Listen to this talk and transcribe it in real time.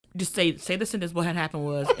Just say the sentence, what had happened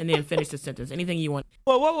was, and then finish the sentence. Anything you want.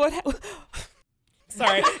 Well,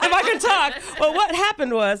 sorry, if I could talk. Well, what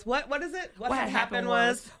happened was, what is it? What had happened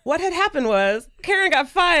was, Karen got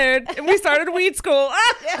fired and we started weed school.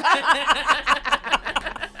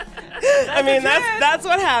 I mean, that's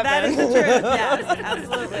what happened. That is the truth. Yes,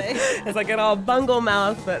 absolutely. It's like an all bungle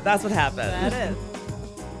mouth, but that's what happened. That is.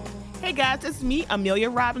 Hey guys, it's me, Amelia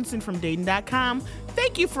Robinson from Dating.com.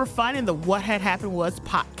 Thank you for finding the What Had Happened Was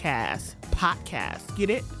podcast. Get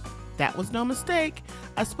it? That was no mistake.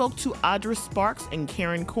 I spoke to Audra Sparks and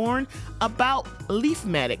Karen Korn about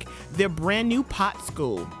LeafMedic, their brand new pot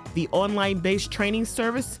school. The online-based training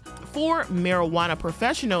service for marijuana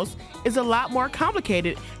professionals is a lot more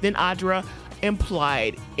complicated than Audra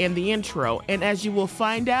implied in the intro. And as you will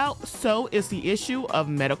find out, so is the issue of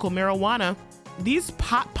medical marijuana. These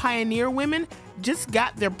pot pioneer women just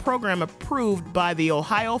got their program approved by the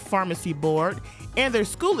Ohio Pharmacy Board, and their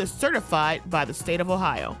school is certified by the state of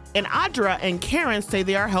Ohio. And Audra and Karen say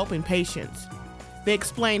they are helping patients. They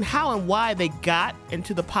explain how and why they got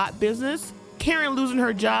into the pot business. Karen losing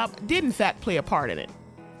her job did in fact play a part in it.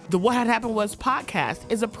 The What Had Happened Was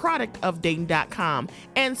podcast is a product of Dating.com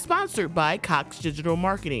and sponsored by Cox Digital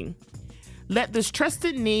Marketing. Let this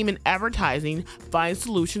trusted name in advertising find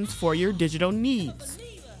solutions for your digital needs.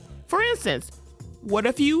 For instance, what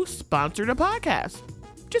if you sponsored a podcast?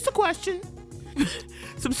 Just a question.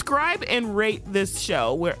 Subscribe and rate this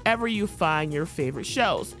show wherever you find your favorite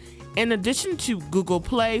shows. In addition to Google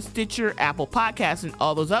Play, Stitcher, Apple Podcasts, and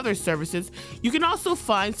all those other services, you can also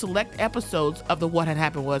find select episodes of the What Had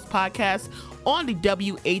Happened Was podcast on the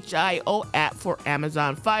WHIO app for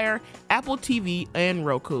Amazon Fire, Apple TV, and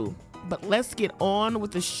Roku. But let's get on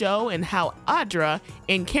with the show and how Audra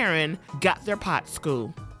and Karen got their pot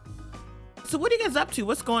school. So what are you guys up to?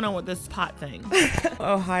 What's going on with this pot thing?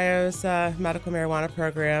 Ohio's medical marijuana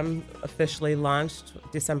program officially launched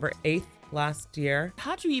December 8th last year.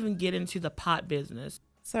 How'd you even get into the pot business?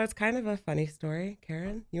 So it's kind of a funny story.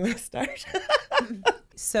 Karen, you want to start?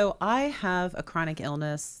 So I have a chronic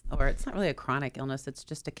illness, or it's not really a chronic illness, it's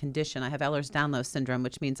just a condition. I have Ehlers-Danlos syndrome,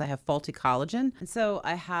 which means I have faulty collagen. And so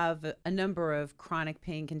I have a number of chronic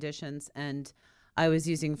pain conditions, and I was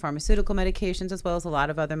using pharmaceutical medications as well as a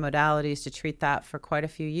lot of other modalities to treat that for quite a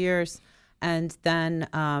few years. And then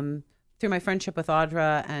through my friendship with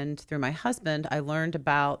Audra and through my husband, I learned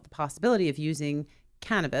about the possibility of using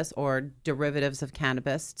cannabis or derivatives of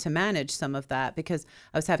cannabis to manage some of that because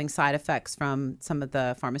I was having side effects from some of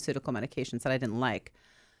the pharmaceutical medications that I didn't like.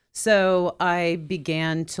 So I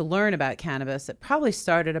began to learn about cannabis. It probably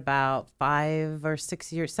started about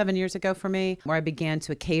 7 years ago for me, where I began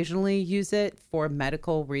to occasionally use it for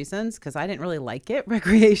medical reasons because I didn't really like it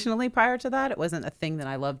recreationally prior to that. It wasn't a thing that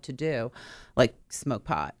I loved to do, like smoke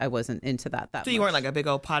pot. I wasn't into that So much. you weren't like a big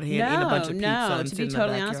old pothead eating a bunch of pizza and to sitting be in the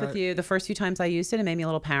totally honest backyard? with you, the first few times I used it, it made me a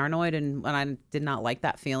little paranoid, and I did not like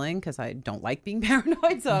that feeling because I don't like being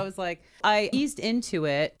paranoid. So I was like, I eased into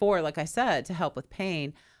it for, like I said, to help with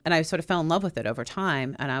pain. And I sort of fell in love with it over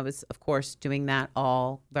time. And I was, of course, doing that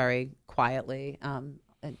all very quietly on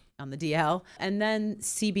the DL. And then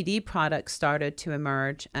CBD products started to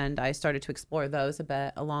emerge, and I started to explore those a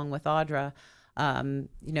bit along with Audra.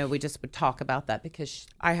 We just would talk about that because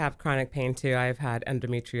I have chronic pain too. I've had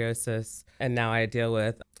endometriosis, and now I deal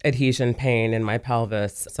with adhesion pain in my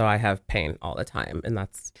pelvis. So I have pain all the time, and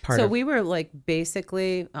that's part of. So we were like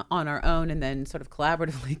basically on our own, and then sort of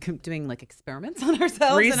collaboratively doing like experiments on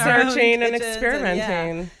ourselves, in our own researching and kitchens,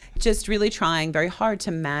 experimenting. just really trying very hard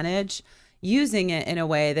to manage using it in a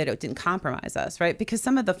way that it didn't compromise us, right? Because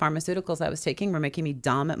some of the pharmaceuticals I was taking were making me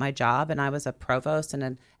dumb at my job, and I was a provost and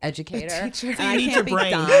an educator. teacher. And So you I need can't your be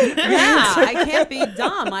brain. dumb. Yeah, I can't be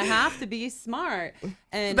dumb. I have to be smart.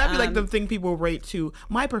 And That'd be like the thing people rate to,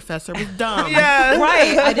 my professor was dumb. Yeah.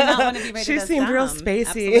 right. I did not want to be rated She as seemed real dumb.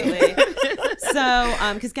 spacey. Absolutely.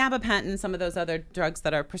 So, because gabapentin, some of those other drugs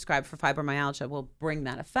that are prescribed for fibromyalgia will bring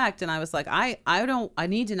that effect. And I was like, I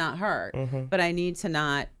need to not hurt, but I need to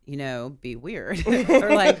not, be weird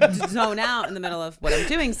or like zone out in the middle of what I'm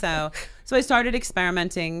doing. So I started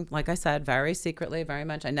experimenting, like I said, very secretly, very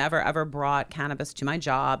much. I never ever brought cannabis to my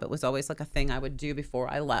job. It was always like a thing I would do before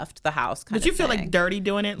I left the house. Did you feel like dirty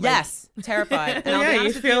doing it? Like, Yes, terrified. And I'll Yeah, be you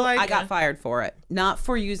honest with feel you, like- I got fired for it. Not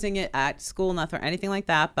for using it at school, not for anything like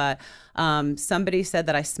that, but somebody said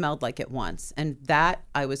that I smelled like it once. And that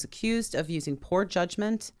I was accused of using poor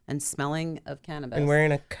judgment and smelling of cannabis. And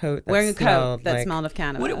wearing a coat that smelled of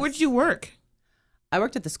cannabis. Where'd you work? I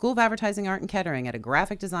worked at the School of Advertising, Art and Kettering at a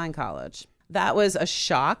graphic design college. That was a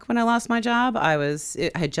shock when I lost my job. I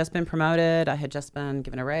had just been promoted. I had just been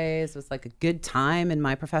given a raise. It was like a good time in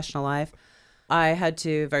my professional life. I had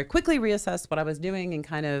to very quickly reassess what I was doing and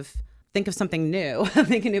kind of think of something new,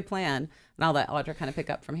 make a new plan. And I'll let Audra kind of pick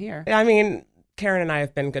up from here. I mean, Karen and I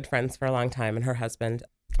have been good friends for a long time, and her husband.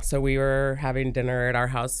 So we were having dinner at our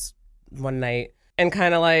house one night, and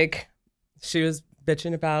kind of like she was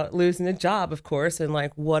bitching about losing a job, of course, and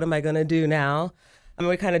like, what am I going to do now? I mean,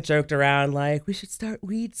 we kind of joked around like, we should start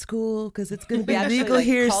weed school because it's going to be legal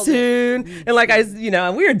here soon. And like,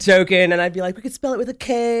 we were joking, and I'd be like, we could spell it with a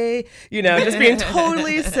K, just being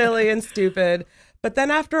totally silly and stupid. But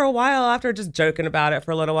then after a while, after just joking about it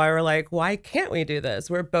for a little while, we're like, why can't we do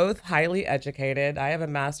this? We're both highly educated. I have a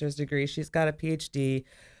master's degree. She's got a PhD.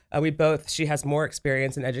 She has more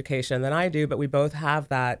experience in education than I do, but we both have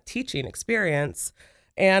that teaching experience.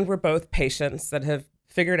 And we're both patients that have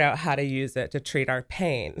figured out how to use it to treat our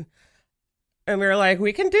pain. And we were like,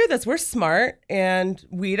 we can do this. We're smart and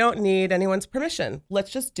we don't need anyone's permission.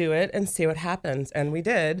 Let's just do it and see what happens. And we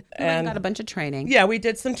did. And got a bunch of training. Yeah, we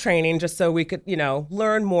did some training just so we could,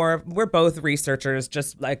 learn more. We're both researchers,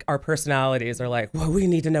 just like our personalities are like, well, we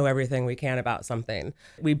need to know everything we can about something.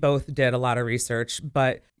 We both did a lot of research,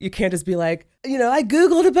 but you can't just be like, I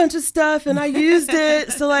Googled a bunch of stuff and I used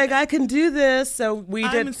it. So like I can do this. So we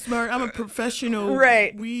did. I'm smart. I'm a professional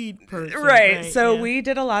weed person. Right. So we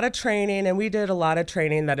did a lot of training, and we did a lot of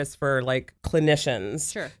training that is for like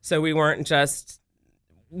clinicians. Sure. So we weren't just,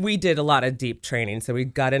 we did a lot of deep training. So we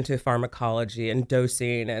got into pharmacology and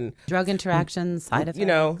dosing and drug interactions, side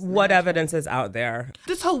effects. What evidence is out there.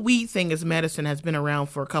 This whole weed thing as medicine has been around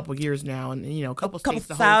for a couple years now, and a couple states,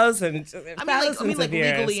 thousands of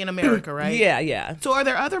years. Legally in America, right? Yeah. So are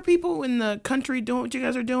there other people in the country doing what you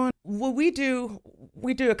guys are doing? Well, we do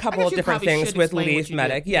a couple of different things with Leaf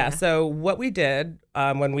Medic. Yeah. So what we did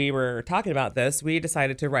when we were talking about this, we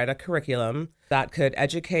decided to write a curriculum that could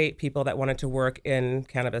educate people that wanted to work in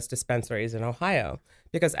cannabis dispensaries in Ohio.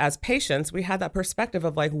 Because as patients, we had that perspective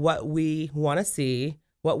of like what we want to see,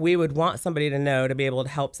 what we would want somebody to know to be able to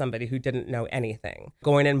help somebody who didn't know anything.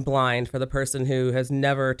 Going in blind for the person who has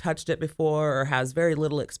never touched it before or has very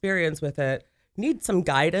little experience with it, need some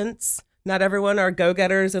guidance. Not everyone are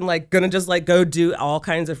go-getters and like gonna just like go do all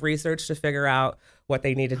kinds of research to figure out what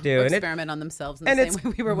they need to do. Or experiment on themselves in the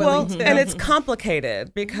same way we were willing to. And it's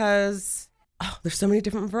complicated because there's so many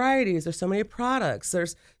different varieties. There's so many products.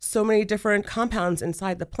 There's so many different compounds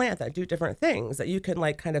inside the plant that do different things that you can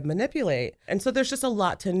like kind of manipulate. And so there's just a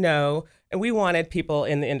lot to know. And we wanted people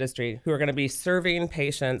in the industry who are going to be serving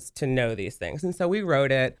patients to know these things. And so we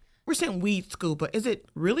wrote it. We're saying weed school, but is it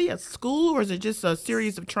really a school or is it just a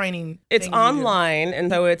series of training? It's online,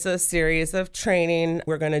 and so it's a series of training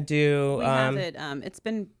we're going to do. We have it. It's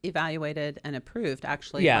been evaluated and approved,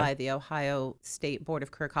 actually, by the Ohio State Board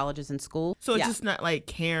of Career Colleges and Schools. So it's just not like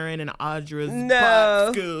Karen and Audra's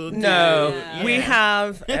school. No. Yeah.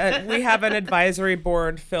 We have an advisory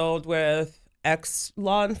board filled with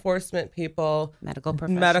ex-law enforcement people,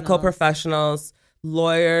 medical professionals,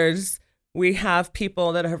 lawyers. We have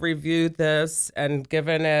people that have reviewed this and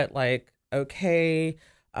given it like, okay.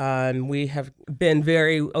 We have been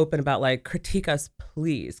very open about like, critique us,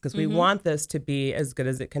 please, because we want this to be as good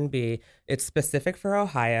as it can be. It's specific for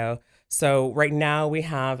Ohio. So right now we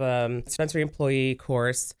have a dispensary employee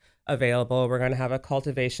course available. We're going to have a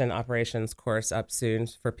cultivation operations course up soon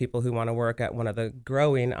for people who want to work at one of the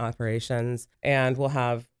growing operations. And we'll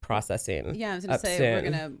have processing. Yeah, I was going to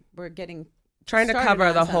say, we're getting... Trying to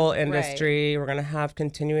cover the whole industry. Right. We're going to have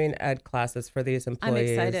continuing ed classes for these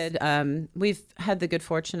employees. I'm excited. We've had the good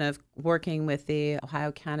fortune of working with the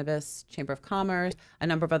Ohio Cannabis Chamber of Commerce, a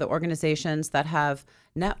number of other organizations that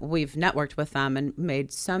we've networked with them and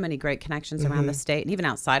made so many great connections around the state and even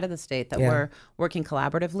outside of the state that we're working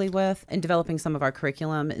collaboratively with and developing some of our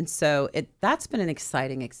curriculum. And so that's been an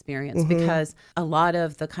exciting experience because a lot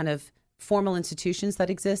of the kind of formal institutions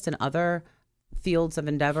that exist in other fields of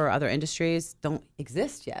endeavor, other industries don't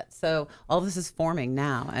exist yet. So all of this is forming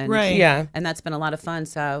now. And and that's been a lot of fun.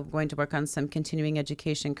 So I'm going to work on some continuing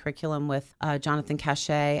education curriculum with Jonathan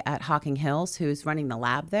Cachet at Hocking Hills, who's running the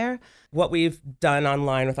lab there. What we've done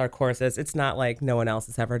online with our courses, it's not like no one else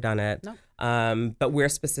has ever done it. No. But we're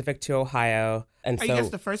specific to Ohio. And are you guys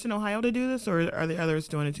the first in Ohio to do this, or are the others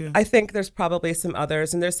doing it too? I think there's probably some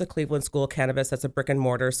others. And there's the Cleveland School of Cannabis. That's a brick and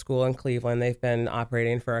mortar school in Cleveland. They've been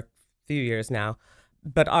operating for a few years now,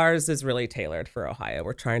 but ours is really tailored for Ohio.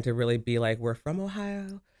 We're trying to really be like, we're from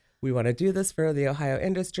Ohio. We want to do this for the Ohio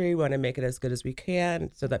industry. We want to make it as good as we can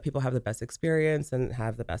so that people have the best experience and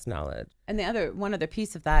have the best knowledge. And one other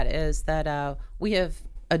piece of that is that we have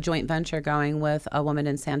a joint venture going with a woman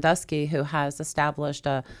in Sandusky who has established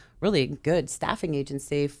a really good staffing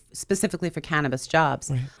agency specifically for cannabis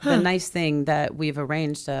jobs. The nice thing that we've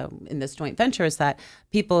arranged in this joint venture is that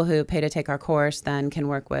people who pay to take our course then can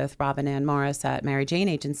work with Robin Ann Morris at Mary Jane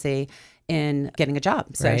Agency in getting a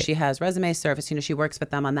job. So she has resume service, she works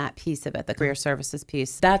with them on that piece of it, the career services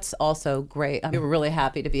piece. That's also great. We're really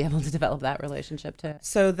happy to be able to develop that relationship too.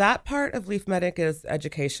 So that part of Leaf Medic is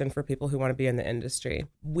education for people who want to be in the industry.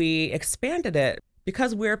 We expanded it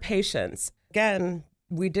because we're patients. Again,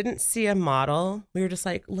 we didn't see a model. We were just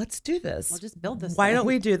like, let's do this. We'll just build this. Why don't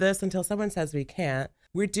we do this until someone says we can't?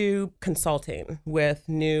 We do consulting with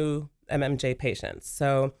new MMJ patients.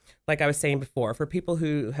 So like I was saying before, for people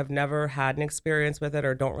who have never had an experience with it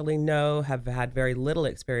or don't really know, have had very little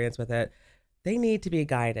experience with it, they need to be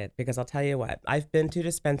guided, because I'll tell you what, I've been to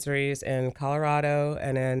dispensaries in Colorado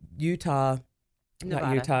and in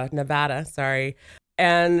Nevada, sorry.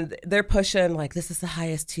 And they're pushing like, this is the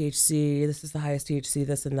highest THC,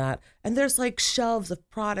 this and that. And there's like shelves of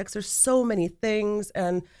products. There's so many things.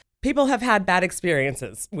 And people have had bad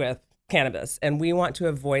experiences with cannabis. And we want to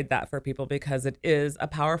avoid that for people, because it is a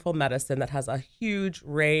powerful medicine that has a huge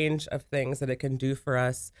range of things that it can do for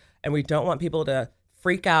us. And we don't want people to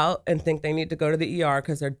freak out and think they need to go to the ER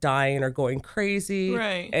because they're dying or going crazy.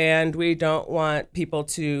 Right. And we don't want people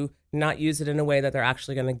to not use it in a way that they're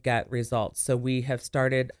actually going to get results. So we have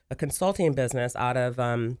started a consulting business out of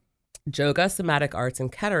Joga Somatic Arts in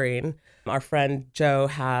Kettering. Our friend Joe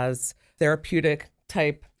has therapeutic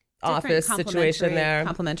type office situation there.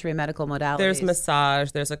 Complementary medical modalities. There's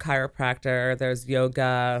massage, there's a chiropractor, there's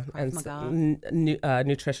yoga and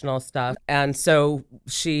nutritional stuff. And so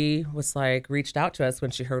she was like, reached out to us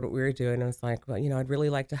when she heard what we were doing and was like, well, I'd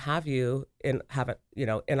really like to have you in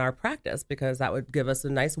our practice, because that would give us a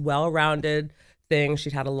nice, well-rounded thing.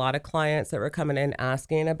 She'd had a lot of clients that were coming in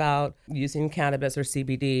asking about using cannabis or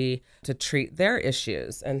CBD to treat their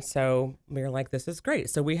issues. And so we were like, this is great.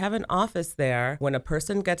 So we have an office there. When a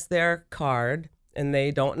person gets their card and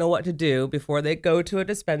they don't know what to do before they go to a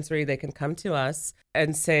dispensary, they can come to us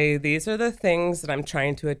and say, these are the things that I'm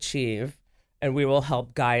trying to achieve, and we will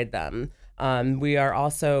help guide them. We are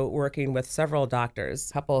also working with several doctors,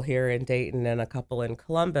 a couple here in Dayton and a couple in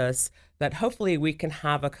Columbus, that hopefully we can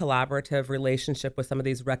have a collaborative relationship with some of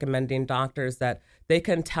these recommending doctors, that they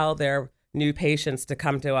can tell their new patients to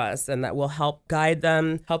come to us, and that will help guide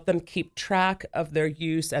them, help them keep track of their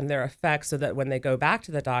use and their effects, so that when they go back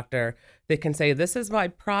to the doctor, they can say, this is my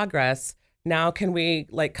progress. Now can we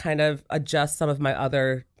kind of adjust some of my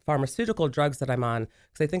other pharmaceutical drugs that I'm on?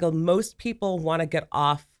 Because I think most people want to get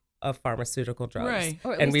off of pharmaceutical drugs. Right.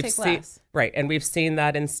 Or at least take less. Right. And we've seen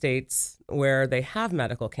that in states where they have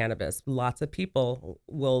medical cannabis. Lots of people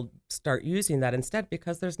will start using that instead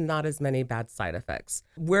because there's not as many bad side effects.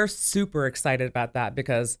 We're super excited about that,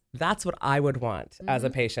 because that's what I would want as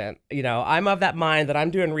a patient. I'm of that mind that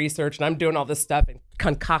I'm doing research and I'm doing all this stuff and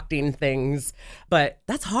concocting things, but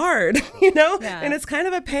that's hard, Yeah. And it's kind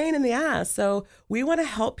of a pain in the ass. So we want to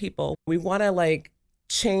help people. We want to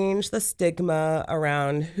change the stigma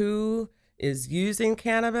around who is using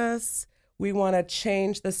cannabis. We want to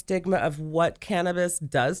change the stigma of what cannabis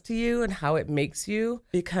does to you and how it makes you,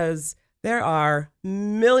 because there are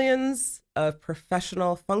millions of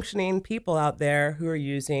professional functioning people out there who are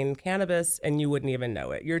using cannabis and you wouldn't even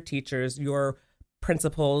know it. Your teachers, your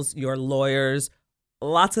principals, your lawyers,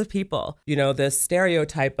 lots of people. This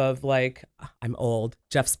stereotype of I'm old.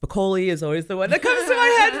 Jeff Spicoli is always the one that comes to my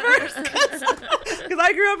head first. Because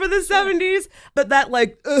I grew up in the 70s, but that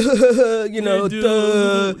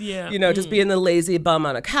just being the lazy bum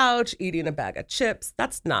on a couch, eating a bag of chips,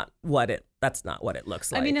 that's not what it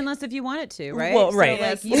looks like. I mean, unless if you want it to, right? Well, right.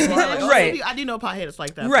 Right. I do know potheads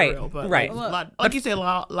like that, right, for real, but right. Like you said,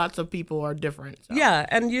 lots of people are different. So. Yeah,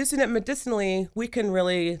 and using it medicinally,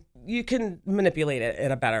 you can manipulate it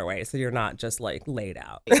in a better way, so you're not just laid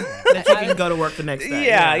out. That you can go to work the next day.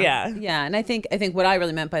 Yeah, and I think what I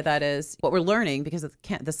really meant by that is what we're learning, because of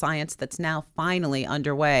the science that's now finally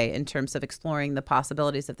underway in terms of exploring the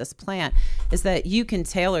possibilities of this plant, is that you can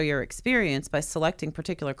tailor your experience by selecting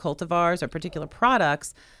particular cultivars or particular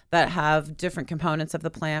products that have different components of the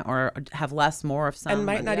plant or have more of some. And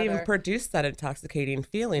might not even produce that intoxicating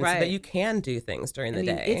feeling, so that you can do things during the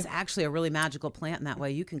day. It's actually a really magical plant in that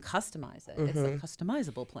way. You can customize it. It's a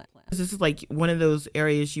customizable plant. This is one of those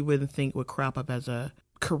areas you wouldn't think would crop up as a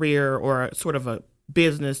career or sort of a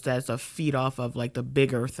business that's a feed off of the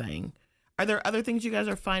bigger thing. Are there other things you guys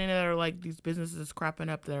are finding that are these businesses cropping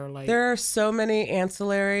up that are There are so many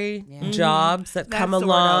ancillary jobs that come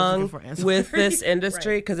along with this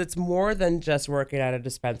industry, because it's more than just working at a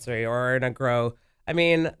dispensary or in a grow. I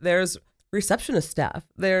mean, there's receptionist staff.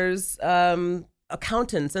 There's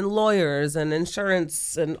accountants and lawyers and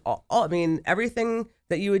insurance and all, I mean, everything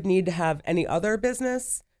that you would need to have any other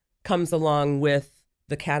business comes along with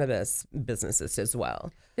the cannabis businesses as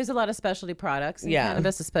well. There's a lot of specialty products in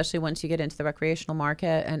cannabis, especially once you get into the recreational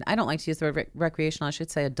market. And I don't like to use the word recreational, I should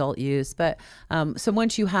say adult use. But so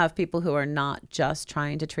once you have people who are not just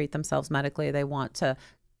trying to treat themselves medically, they want to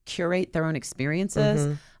curate their own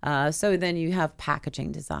experiences. So then you have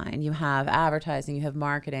packaging design, you have advertising, you have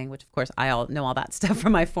marketing, which of course I all know all that stuff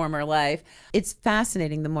from my former life. It's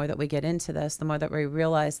fascinating the more that we get into this, the more that we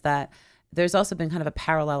realize that there's also been kind of a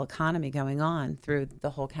parallel economy going on through the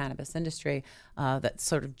whole cannabis industry that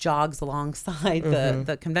sort of jogs alongside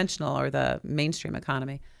the conventional or the mainstream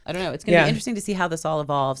economy. I don't know. It's going to be interesting to see how this all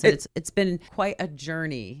evolves. And it's been quite a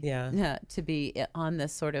journey to be on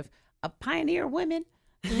this sort of a pioneer women.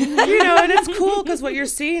 And it's cool because what you're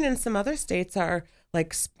seeing in some other states are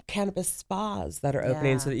like cannabis spas that are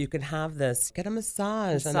opening so that you can have this, get a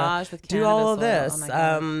massage with do all of oil. this,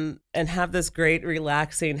 Oh and have this great,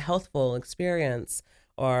 relaxing, healthful experience.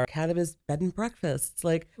 Or cannabis bed and breakfasts.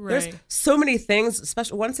 Like there's so many things,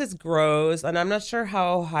 especially once it grows. And I'm not sure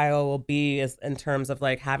how Ohio will be in terms of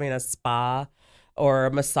like having a spa or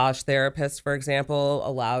a massage therapist, for example,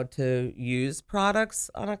 allowed to use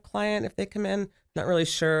products on a client if they come in. Not really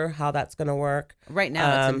sure how that's going to work. Right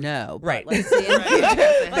now, it's a no. Right. Let's see in the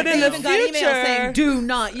future. But in the even got emails future, saying, do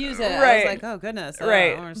not use it. I was like, oh, goodness.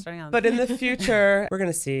 We're starting on. But in the future, we're going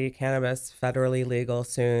to see cannabis federally legal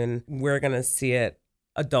soon. We're going to see it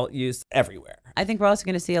adult use everywhere. I think we're also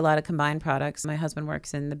going to see a lot of combined products. My husband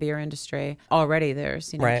works in the beer industry. Already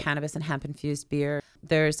there's, cannabis and hemp infused beer.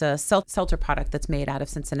 There's a seltzer product that's made out of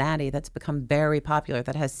Cincinnati that's become very popular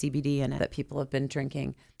that has CBD in it that people have been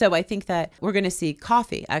drinking. So I think that we're going to see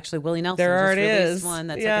coffee. Actually, Willie Nelson just released one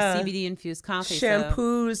that's like a CBD infused coffee.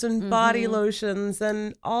 Shampoos and body lotions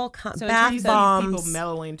and all kinds so bath bombs. People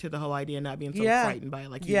mellowing to the whole idea, not being so frightened by it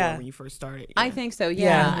like you were when you first started. I think so.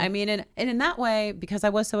 Yeah. I mean, and in that way, because I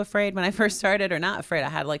was so afraid when I first started, or not afraid, I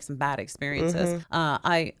had like some bad experiences.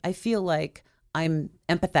 I feel like I'm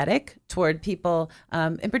empathetic toward people.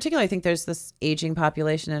 In particular, I think there's this aging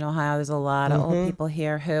population in Ohio. There's a lot of old people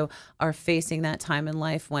here who are facing that time in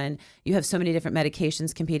life when you have so many different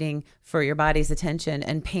medications competing for your body's attention,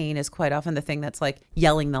 and pain is quite often the thing that's like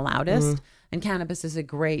yelling the loudest. And cannabis is a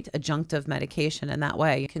great adjunctive medication in that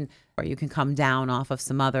way. You can come down off of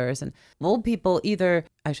some others. And old people, either,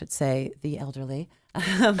 I should say, the elderly,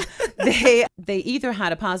 they either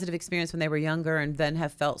had a positive experience when they were younger and then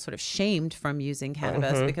have felt sort of shamed from using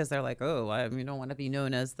cannabis because they're like, you don't want to be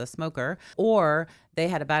known as the smoker, or they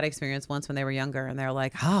had a bad experience once when they were younger and they're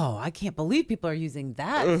like, I can't believe people are using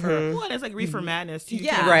that for well, it's like reefer madness too.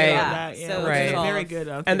 Yeah. So it's very good.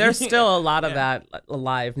 And there's still a lot of that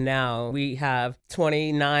alive now. We have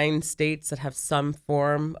 29 states that have some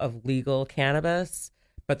form of legal cannabis,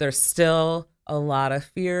 but there's still a lot of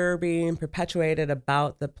fear being perpetuated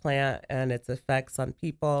about the plant and its effects on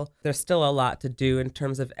people. There's still a lot to do in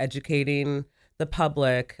terms of educating the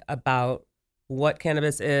public about what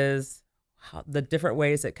cannabis is, the different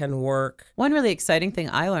ways it can work. One really exciting thing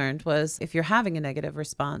I learned was if you're having a negative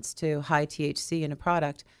response to high THC in a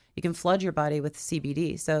product, you can flood your body with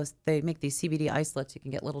CBD. So they make these CBD isolates. You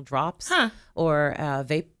can get little drops or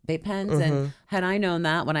vape pens. And had I known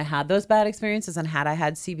that when I had those bad experiences and had I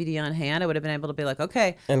had CBD on hand, I would have been able to be like,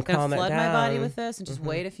 okay, I'm going to flood my body with this and just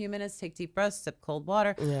wait a few minutes, take deep breaths, sip cold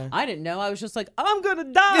water. I didn't know. I was just like, I'm going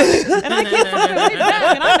to die. And I can't find my way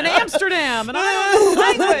back. And I'm in Amsterdam. And I don't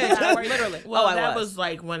know the language. Literally. Well, that was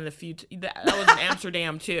like one of the few. That was in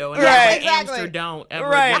Amsterdam too. And Amsterdam don't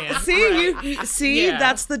ever again. See,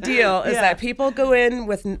 that's the deal is that people go in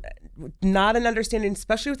with not an understanding,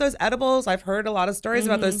 especially with those edibles. I've heard a lot of stories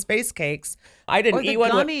about those space cakes. I didn't eat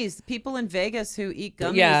one. Or the gummies. People in Vegas who eat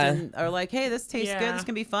gummies and are like, hey, this tastes good. This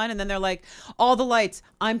can be fun. And then they're like, all the lights.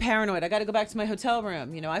 I'm paranoid. I got to go back to my hotel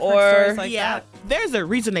room. I've heard stories like that. There's a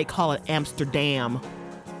reason they call it Amsterdam.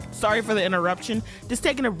 Sorry for the interruption. Just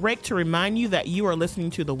taking a break to remind you that you are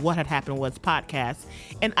listening to the What Had Happened Was podcast.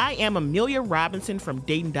 And I am Amelia Robinson from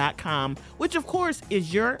Dayton.com, which of course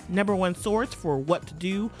is your #1 source for what to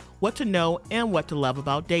do, what to know, and what to love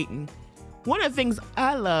about Dayton. One of the things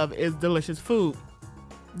I love is delicious food.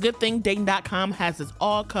 Good thing Dayton.com has us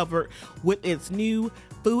all covered with its new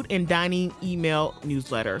food and dining email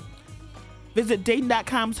newsletter. Visit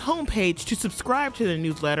Dayton.com's homepage to subscribe to the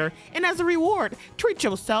newsletter, and as a reward, treat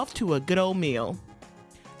yourself to a good old meal.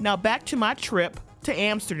 Now back to my trip to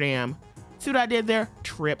Amsterdam. See what I did there?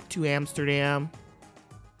 Trip to Amsterdam.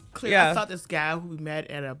 Clearly, Yeah. I thought this guy who we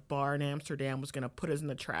met at a bar in Amsterdam was going to put us in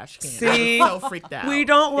the trash can. See? I was so freaked out. We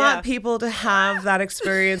don't want Yeah. people to have that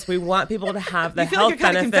experience. We want people to have the You feel health like you're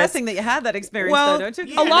kind of benefits. confessing that you had that experience, Well, though, don't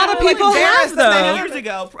you? a lot of I was people have, embarrassed many though. years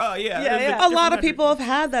ago. Oh, yeah. Yeah, It was yeah. A lot of different people have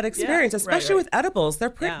had that experience, especially right. with edibles.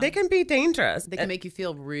 Yeah. They can be dangerous. They can make you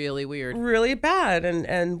feel really weird. Really bad,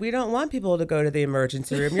 and we don't want people to go to the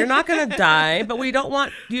emergency room. You're not going to die, but we don't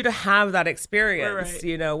want you to have that experience. Right.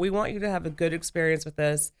 You know, we want you to have a good experience with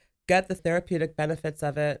this, get the therapeutic benefits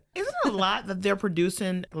of it. Isn't a lot that they're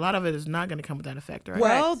producing, a lot of it is not going to come with that effect, right?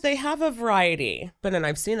 Well, they have a variety, and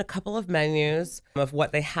I've seen a couple of menus of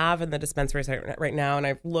what they have in the dispensaries right now, and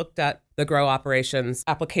I've looked at the grow operations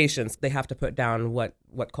applications. They have to put down what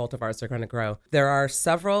cultivars they're going to grow. There are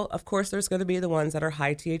several, of course, there's going to be the ones that are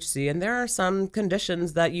high THC, and there are some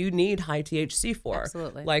conditions that you need high THC for.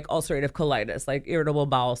 Absolutely. Like ulcerative colitis, like irritable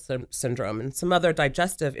bowel syndrome, and some other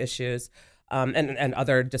digestive issues, and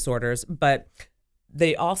other disorders. But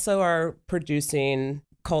they also are producing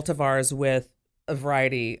cultivars with a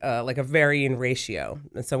variety, like a varying ratio.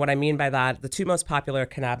 And so what I mean by that, the two most popular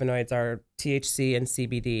cannabinoids are THC and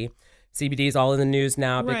CBD. CBD is all in the news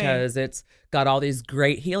now Right. because it's got all these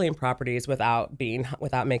great healing properties without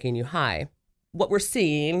making you high. What we're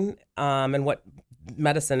seeing, and what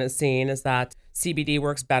medicine is seeing, is that CBD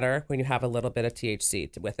works better when you have a little bit of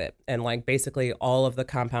THC with it. And like basically all of the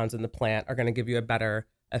compounds in the plant are going to give you a better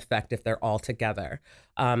effect if they're all together.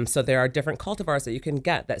 So there are different cultivars that you can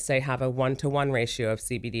get that say have a 1-to-1 ratio of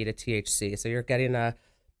CBD to THC. So you're getting a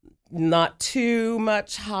not too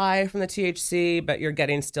much high from the THC, but you're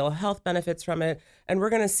getting still health benefits from it. And we're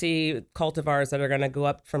going to see cultivars that are going to go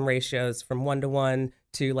up from ratios from 1-to-1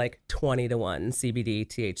 to like 20-to-1 CBD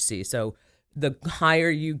THC. So the higher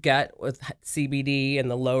you get with CBD and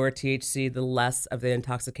the lower THC, the less of the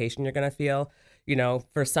intoxication you're going to feel. You know,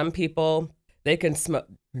 for some people, they can smoke.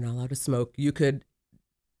 You're not allowed to smoke. You could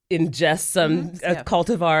ingest some Yeah.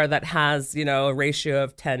 cultivar that has, you know, a ratio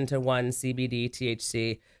of 10-to-1 CBD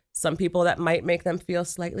THC. Some people that might make them feel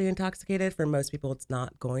slightly intoxicated. For most people, it's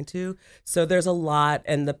not going to. So there's a lot,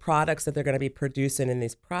 and the products that they're going to be producing in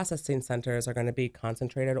these processing centers are going to be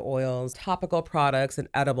concentrated oils, topical products, and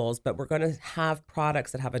edibles. But we're going to have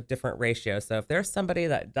products that have a different ratio. So if there's somebody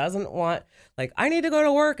that doesn't want, like, I need to go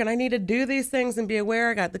to work and I need to do these things and be aware,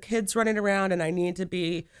 I got the kids running around and I need to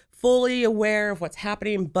be fully aware of what's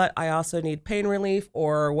happening, but I also need pain relief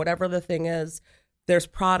or whatever the thing is.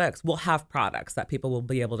 We'll have products that people will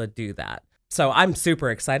be able to do that. So I'm super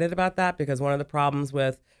excited about that, because one of the problems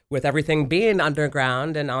with everything being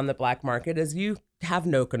underground and on the black market is you have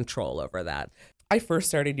no control over that. I first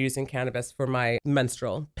started using cannabis for my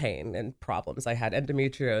menstrual pain and problems. I had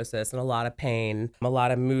endometriosis and a lot of pain, a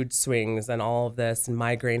lot of mood swings and all of this, and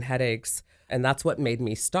migraine headaches. And that's what made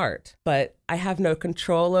me start. But I have no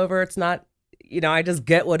control over. It's not, I just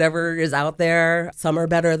get whatever is out there. Some are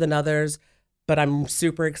better than others. But I'm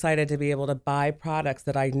super excited to be able to buy products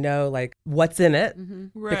that I know, like, what's in it,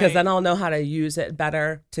 because then I'll know how to use it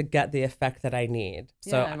better to get the effect that I need.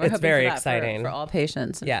 So Yeah, and we're it's hoping very for that exciting. for all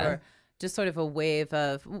patients. And Yeah. for just sort of a wave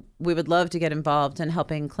of, we would love to get involved in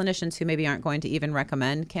helping clinicians who maybe aren't going to even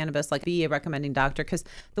recommend cannabis, like be a recommending doctor, because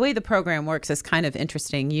the way the program works is kind of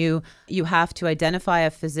interesting. You have to identify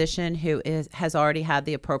a physician who has already had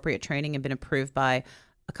the appropriate training and been approved by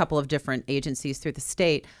a couple of different agencies through the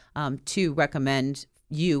state to recommend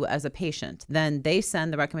you as a patient. Then they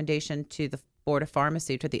send the recommendation to the Board of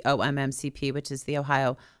Pharmacy, to the OMMCP, which is the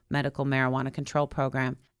Ohio Medical Marijuana Control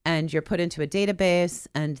Program. And you're put into a database,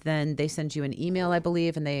 and then they send you an email, I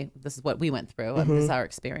believe, and this is what we went through. This is our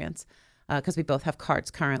experience, because we both have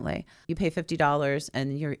cards currently. You pay $50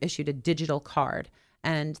 and you're issued a digital card.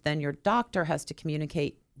 And then your doctor has to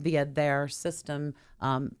communicate via their system,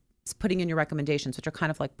 putting in your recommendations, which are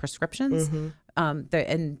kind of like prescriptions.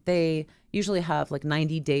 And they usually have like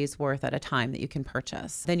 90 days worth at a time that you can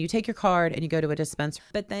purchase. Then you take your card and you go to a dispensary,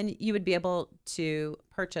 but then you would be able to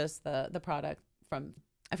purchase the product from,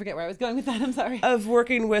 I forget where I was going with that. I'm sorry. Of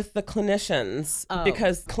working with the clinicians,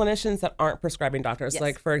 because clinicians that aren't prescribing doctors, Yes.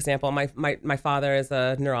 like, for example, my father is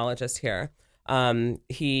a neurologist here.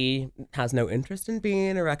 He has no interest in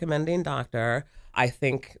being a recommending doctor. I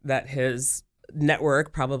think that his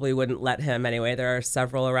network probably wouldn't let him anyway. There are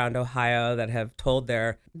several around Ohio that have told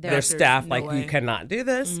their staff, no like, way. you cannot do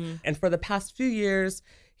this. And for the past few years,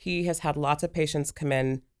 he has had lots of patients come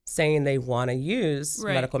in saying they want to use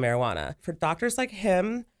medical marijuana. For doctors like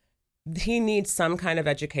him, he needs some kind of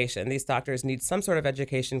education. These doctors need some sort of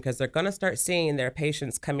education, because they're going to start seeing their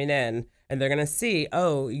patients coming in and they're going to see,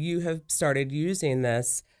 oh, you have started using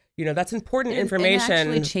this. That's important It information.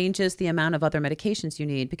 actually changes the amount of other medications you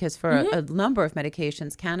need, because for a number of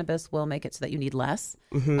medications, cannabis will make it so that you need less,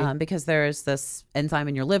 because there's this enzyme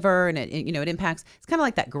in your liver, and it impacts. It's kind of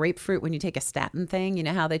like that grapefruit when you take a statin thing. You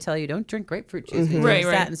know how they tell you don't drink grapefruit juice, but you take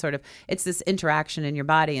statin. Sort of, it's this interaction in your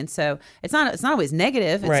body, and so it's not always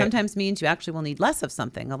negative. It sometimes means you actually will need less of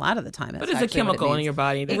something. A lot of the time, but it's a chemical in your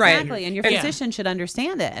body, exactly, and your physician should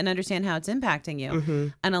understand it and understand how it's impacting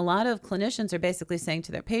you. And a lot of clinicians are basically saying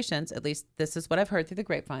to their patients, at least this is what I've heard through the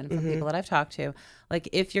grapevine from people that I've talked to, like,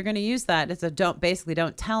 if you're going to use that, it's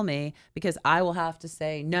don't tell me, because I will have to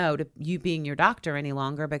say no to you being your doctor any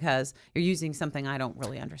longer because you're using something I don't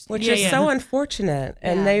really understand. Which is so unfortunate.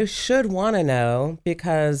 And they should want to know,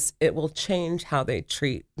 because it will change how they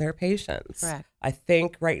treat their patients. Correct. I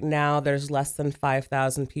think right now there's less than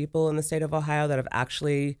 5,000 people in the state of Ohio that have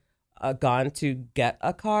actually gone to get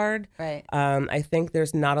a card. Right. I think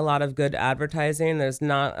there's not a lot of good advertising. There's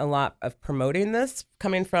not a lot of promoting this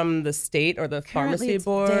coming from the state or the pharmacy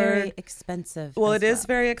board. It's very expensive. Well, it is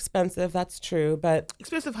very expensive. That's true. But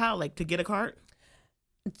expensive how? Like to get a card?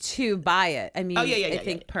 To buy it. I mean, I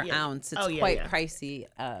think per ounce, it's quite pricey.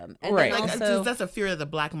 And right. Like, also, that's a fear that the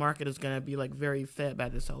black market is going to be like very fed by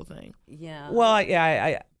this whole thing. Yeah. Well,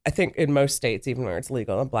 I think in most states, even where it's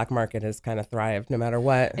legal, the black market has kind of thrived no matter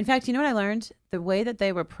what. In fact, you know what I learned? The way that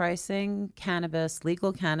they were pricing cannabis,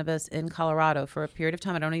 legal cannabis in Colorado for a period of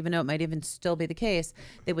time, I don't even know, it might even still be the case,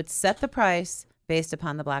 they would set the price based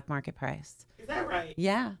upon the black market price. Is that right?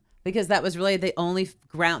 Yeah, because that was really the only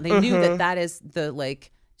ground. They knew that is the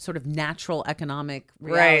like sort of natural economic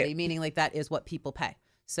reality, meaning like that is what people pay.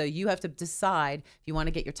 So you have to decide if you want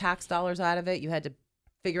to get your tax dollars out of it. You had to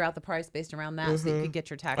figure out the price based around that so you could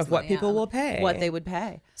get your tax of what money people out, will pay, what they would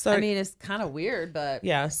pay. So I mean, it's kind of weird, but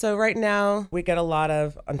yeah. So right now we get a lot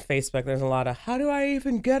of on Facebook. There's a lot of how do I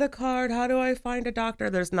even get a card? How do I find a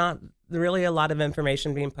doctor? There's not really a lot of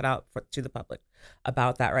information being put out to the public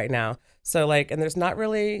about that right now. So and there's not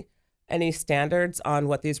really any standards on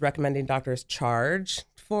what these recommending doctors charge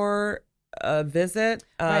for a visit.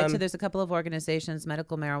 Right. So there's a couple of organizations,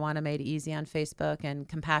 Medical Marijuana Made Easy on Facebook and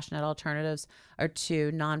Compassionate Alternatives are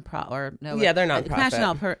two they're nonprofit.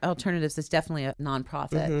 Compassionate Alternatives is definitely a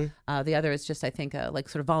nonprofit. The other is just, I think, a like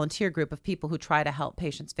sort of volunteer group of people who try to help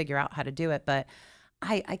patients figure out how to do it. But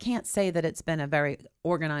I can't say that it's been a very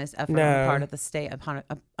organized effort on the part of the state,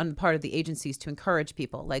 on the part of the agencies to encourage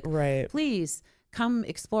people. Like, please come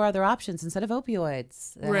explore other options instead of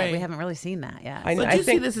opioids. We haven't really seen that yet. I think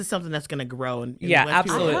see this is something that's going to grow and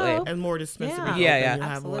absolutely, and more dispensary. Yeah,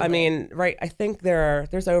 absolutely. I mean, I think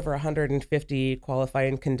there's over 150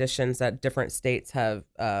 qualifying conditions that different states have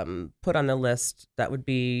put on the list that would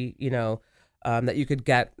be, that you could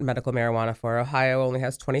get medical marijuana for. Ohio only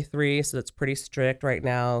has 23, so that's pretty strict right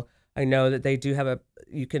now. I know that they do have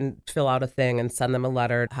you can fill out a thing and send them a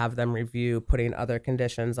letter, have them review putting other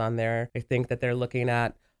conditions on there. I think that they're looking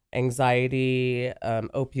at anxiety,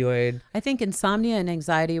 opioid. I think insomnia and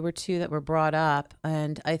anxiety were two that were brought up.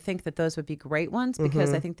 And I think that those would be great ones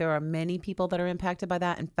because I think there are many people that are impacted by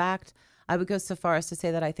that. In fact, I would go so far as to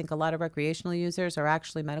say that I think a lot of recreational users are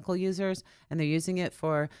actually medical users, and they're using it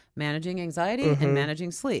for managing anxiety and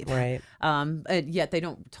managing sleep. Right. Yet they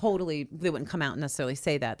wouldn't come out and necessarily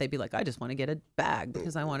say that. They'd be like, I just want to get a bag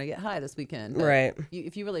because I want to get high this weekend. But right.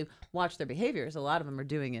 If you really watch their behaviors, a lot of them are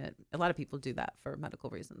doing it. A lot of people do that for medical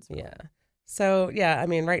reasons. Really. Yeah. So, I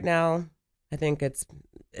mean, right now, I think it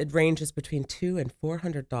ranges between $200 and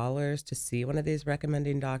 $400 to see one of these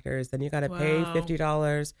recommending doctors. Then you got to pay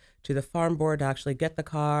 $50 to the farm board to actually get the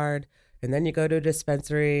card. And then you go to a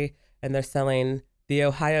dispensary and they're selling the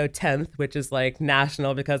Ohio 10th, which is like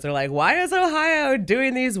national because they're like, why is Ohio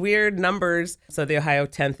doing these weird numbers? So the Ohio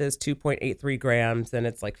 10th is 2.83 grams and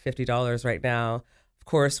it's like $50 right now. Of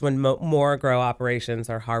course, when more grow operations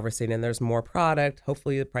are harvesting and there's more product,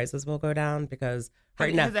 hopefully the prices will go down because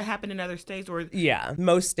right now. Has that happened in other states? Yeah,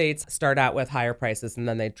 most states start out with higher prices and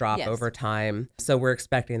then they drop over time. So we're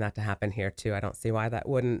expecting that to happen here too. I don't see why that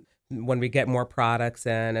wouldn't when we get more products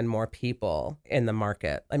in and more people in the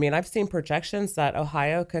market. I mean, I've seen projections that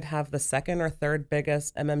Ohio could have the second or third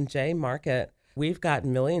biggest MMJ market. We've got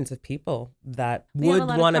millions of people that would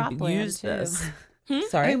want to use this.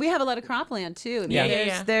 Sorry. I mean, we have a lot of cropland too. I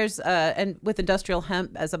mean, there's and with industrial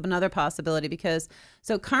hemp as another possibility because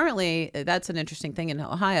so currently that's an interesting thing in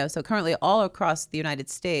Ohio. So currently all across the United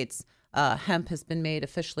States, hemp has been made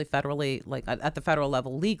officially federally, like at the federal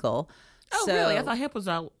level, legal. Oh, really? I thought hemp was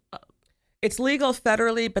out. It's legal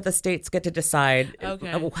federally, but the states get to decide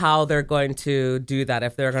how they're going to do that.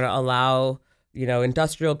 If they're going to allow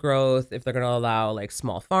industrial growth, if they're going to allow like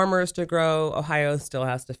small farmers to grow. Ohio still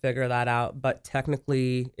has to figure that out, but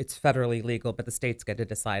technically it's federally legal, but the states get to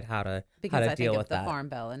decide how to deal with the that. Farm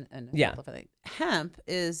Bill and Yeah. hemp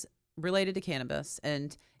is related to cannabis,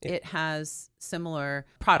 and it has similar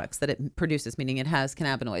products that it produces, meaning it has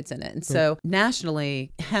cannabinoids in it. And so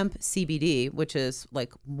nationally, hemp CBD, which is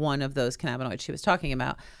like one of those cannabinoids she was talking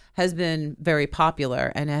about, has been very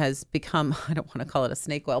popular, and it has become, I don't want to call it a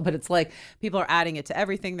snake oil, but it's like people are adding it to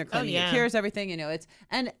everything. They're claiming it cures everything.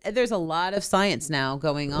 And there's a lot of science now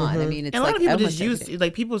going on. I mean, it's and a lot like of people just use,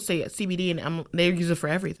 like people say CBD and they use it for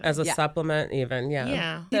everything. As a supplement even, yeah.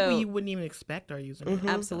 Yeah. So- People you wouldn't even expect are using it.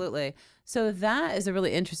 Absolutely. So that is a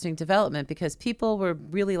really interesting development because people were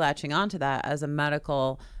really latching onto that as a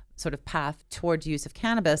medical sort of path towards use of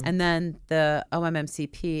cannabis. And then the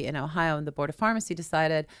OMMCP in Ohio and the Board of Pharmacy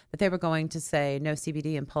decided that they were going to say no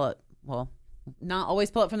CBD and pull it, well, not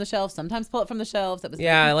always pull it from the shelves, sometimes pull it from the shelves. That was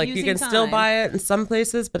like you can still buy it in some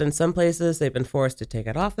places, but in some places they've been forced to take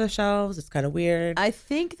it off the shelves. It's kind of weird. I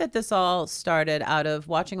think that this all started out of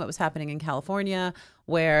watching what was happening in California,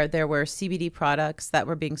 where there were CBD products that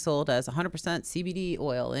were being sold as 100% CBD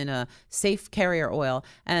oil in a safe carrier oil,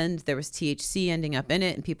 and there was THC ending up in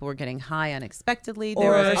it, and people were getting high unexpectedly.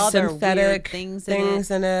 There or was other synthetic weird things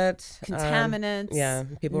in it.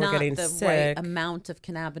 Contaminants. People were getting not the sick. right amount of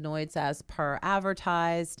cannabinoids as per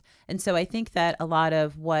advertised. And so I think that a lot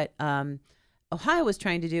of what Ohio was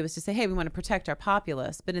trying to do was to say, hey, we want to protect our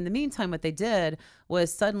populace. But in the meantime, what they did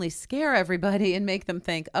was suddenly scare everybody and make them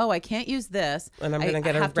think, oh, I can't use this. And I'm going to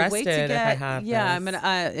get arrested if I have this. I'm going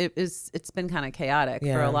to, it's been kind of chaotic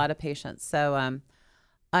for a lot of patients. So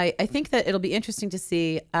I think that it'll be interesting to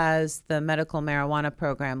see as the medical marijuana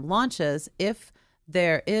program launches, if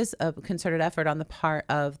there is a concerted effort on the part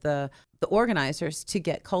of the organizers to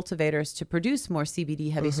get cultivators to produce more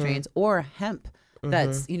CBD heavy strains or hemp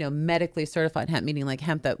that's, medically certified hemp, meaning like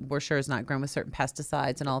hemp that we're sure is not grown with certain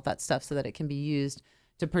pesticides and all of that stuff so that it can be used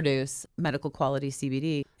to produce medical quality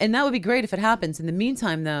CBD. And that would be great if it happens. In the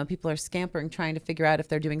meantime, though, people are scampering, trying to figure out if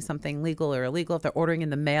they're doing something legal or illegal. If they're ordering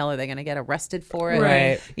in the mail, are they going to get arrested for it?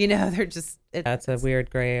 Right. They're just... That's a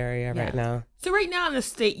weird gray area right now. So right now in the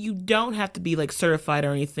state, you don't have to be like certified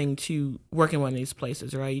or anything to work in one of these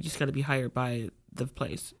places, right? You just got to be hired by the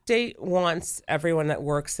place. State wants everyone that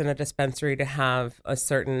works in a dispensary to have a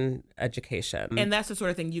certain education. And that's the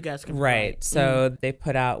sort of thing you guys can provide. Right. So they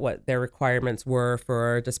put out what their requirements were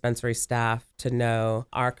for dispensary staff to know.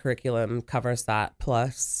 Our curriculum covers that.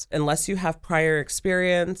 Plus, unless you have prior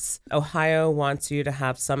experience, Ohio wants you to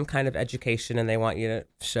have some kind of education and they want you to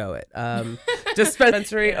show it.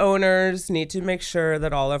 Dispensary owners need to make sure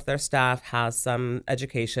that all of their staff has some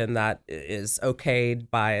education that is okayed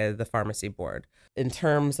by the pharmacy board. In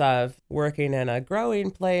terms of working in a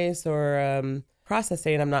growing place or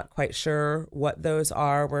processing, I'm not quite sure what those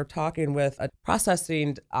are. We're talking with a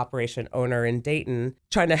processing operation owner in Dayton,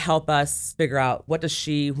 trying to help us figure out what does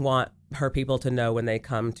she want her people to know when they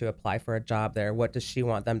come to apply for a job there? What does she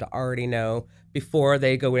want them to already know before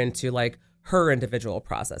they go into like her individual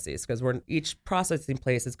processes? Because each processing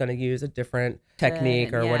place is going to use a different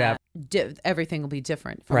technique or whatever. Everything will be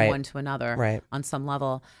different from one to another on some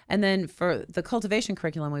level. And then for the cultivation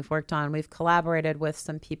curriculum we've worked on, we've collaborated with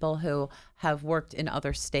some people who have worked in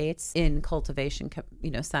other states in cultivation,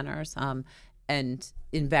 centers, and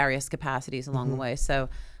in various capacities along the way. So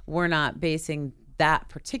we're not basing that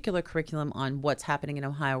particular curriculum on what's happening in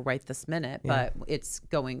Ohio right this minute, but it's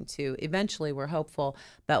going to eventually, we're hopeful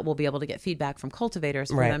that we'll be able to get feedback from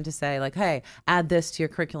cultivators for them to say like, hey, add this to your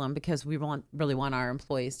curriculum because we really want our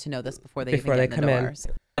employees to know this before they even get in the doors.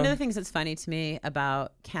 One of the things that's funny to me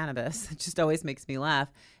about cannabis, it just always makes me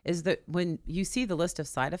laugh, is that when you see the list of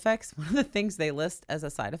side effects, one of the things they list as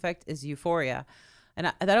a side effect is euphoria.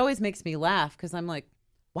 And that always makes me laugh because I'm like,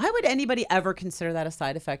 why would anybody ever consider that a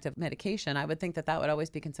side effect of medication? I would think that would always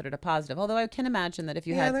be considered a positive. Although I can imagine that if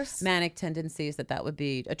you had manic tendencies, that would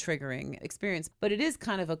be a triggering experience. But it is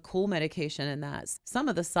kind of a cool medication in that some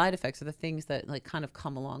of the side effects or the things that like kind of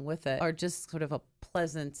come along with it are just sort of a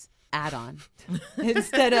pleasant add-on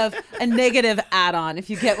instead of a negative add-on, if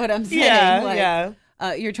you get what I'm saying.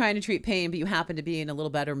 You're trying to treat pain, but you happen to be in a little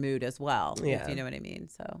better mood as well, if you know what I mean.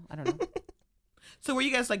 So I don't know. So were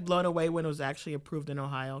you guys like blown away when it was actually approved in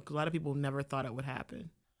Ohio? Because a lot of people never thought it would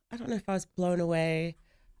happen. I don't know if I was blown away.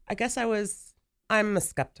 I guess I'm a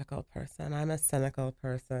skeptical person. I'm a cynical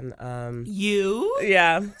person. You?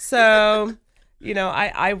 Yeah. So,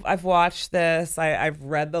 I've watched this. I've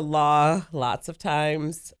read the law lots of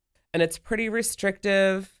times, and it's pretty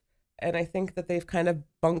restrictive. And I think that they've kind of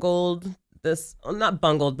bungled this, not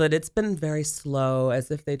bungled, but it's been very slow,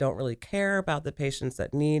 as if they don't really care about the patients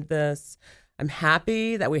that need this. I'm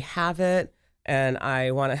happy that we have it, and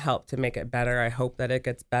I want to help to make it better. I hope that it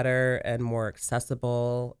gets better and more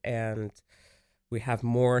accessible, and we have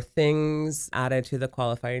more things added to the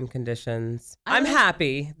qualifying conditions. I'm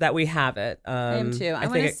happy that we have it. I am too. I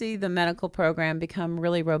want to see the medical program become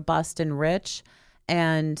really robust and rich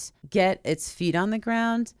and get its feet on the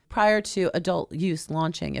ground prior to adult use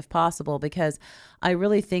launching, if possible, because I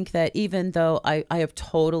really think that even though I have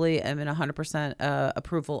totally am in 100%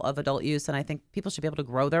 approval of adult use, and I think people should be able to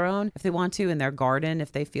grow their own if they want to in their garden,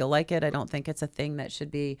 if they feel like it. I don't think it's a thing that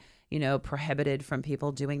should be, prohibited from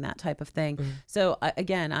people doing that type of thing. Mm-hmm. So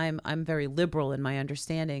again, I'm very liberal in my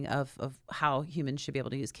understanding of how humans should be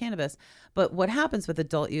able to use cannabis. But what happens with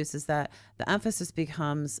adult use is that the emphasis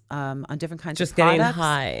becomes on different kinds of products. Just getting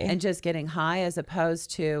high. And just getting high, as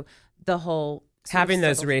opposed to the whole having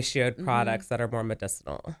those ratioed products that are more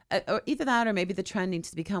medicinal. Or either that, or maybe the trend needs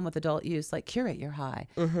to become with adult use, like curate your high.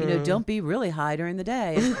 Mm-hmm. Don't be really high during the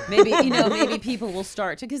day. And maybe, maybe people will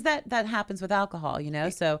start to, because that happens with alcohol,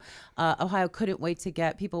 So Ohio couldn't wait to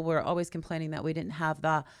get, people were always complaining that we didn't have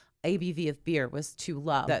the ABV of beer was too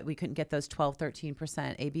low, that we couldn't get those 12, 13%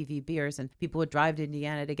 ABV beers, and people would drive to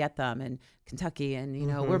Indiana to get them, and Kentucky, and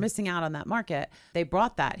we're missing out on that market. They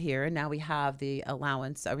brought that here, and now we have the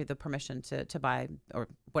allowance, or the permission to buy, or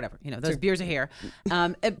whatever, those beers are here.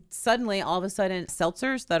 Suddenly, all of a sudden,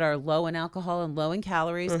 seltzers that are low in alcohol and low in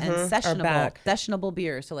calories, and sessionable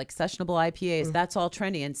beers, so like sessionable IPAs, that's all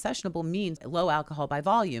trendy. And sessionable means low alcohol by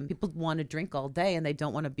volume. People want to drink all day, and they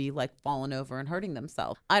don't want to be like falling over and hurting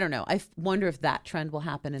themselves. I don't know. I wonder if that trend will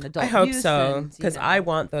happen in adult use. I hope so, because I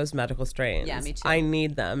want those medical strains. Yeah, me too. I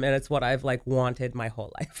need them, and it's what I've wanted my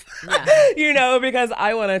whole life. Yeah. Because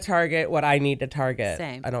I want to target what I need to target.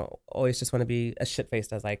 Same. I don't always just want to be as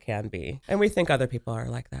shit-faced as I can be. And we think other people are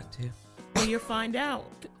like that too. Well, you'll find out.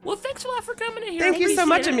 Well, thanks a lot for coming in here. Thank you so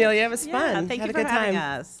much, Amelia. It was fun. Thank you for having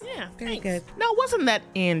us. Yeah, very good. No, wasn't that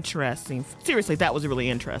interesting? Seriously, that was really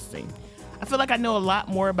interesting. I feel like I know a lot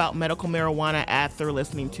more about medical marijuana after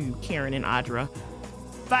listening to Karen and Audra.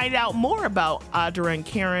 Find out more about Audra and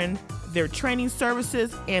Karen, their training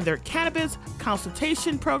services, and their cannabis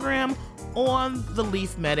consultation program on the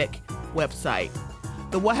Leaf Medic website.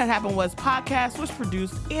 The What Had Happened Was podcast was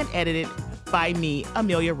produced and edited by me,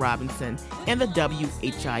 Amelia Robinson, in the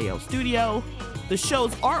WHIO studio. The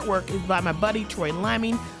show's artwork is by my buddy Troy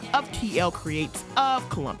Liming of TL Creates of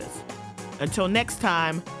Columbus. Until next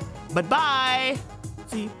time, bye.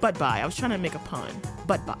 See, bye. I was trying to make a pun.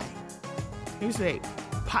 Bye. Maybe say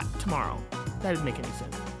pot tomorrow. That doesn't make any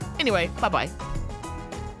sense. Anyway, bye.